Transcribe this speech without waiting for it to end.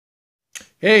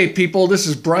Hey people, this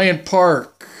is Bryant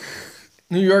Park,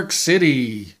 New York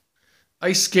City,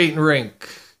 ice skating rink.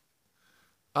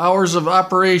 Hours of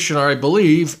operation are, I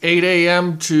believe, 8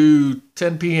 a.m. to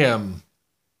 10 p.m.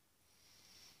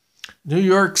 New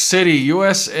York City,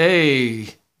 USA.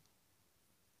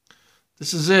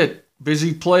 This is it.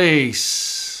 Busy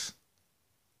place.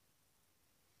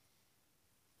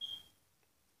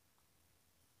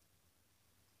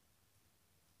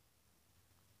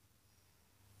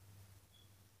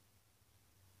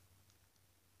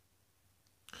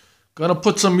 Gonna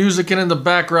put some music in the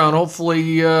background.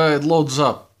 Hopefully it loads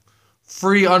up.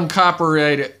 Free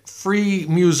uncopyrighted. Free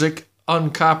music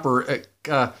uncopyrighted.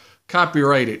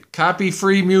 Copyrighted. Copy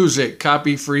free music.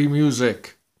 Copy free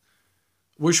music.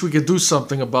 Wish we could do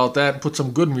something about that and put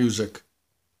some good music.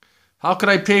 How could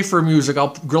I pay for music?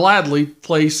 I'll gladly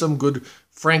play some good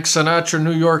Frank Sinatra,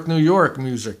 New York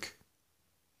music.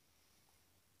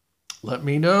 Let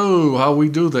me know how we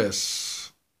do this.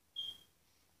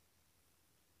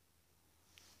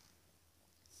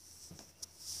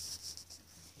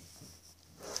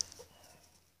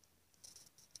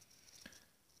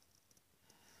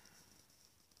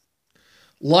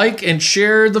 Like and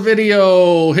share the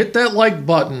video. Hit that like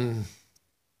button.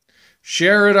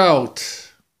 Share it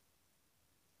out.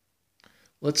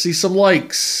 Let's see some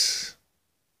likes.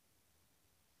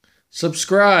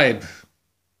 Subscribe.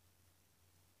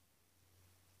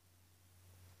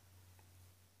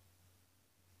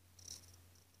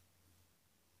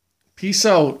 Peace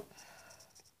out.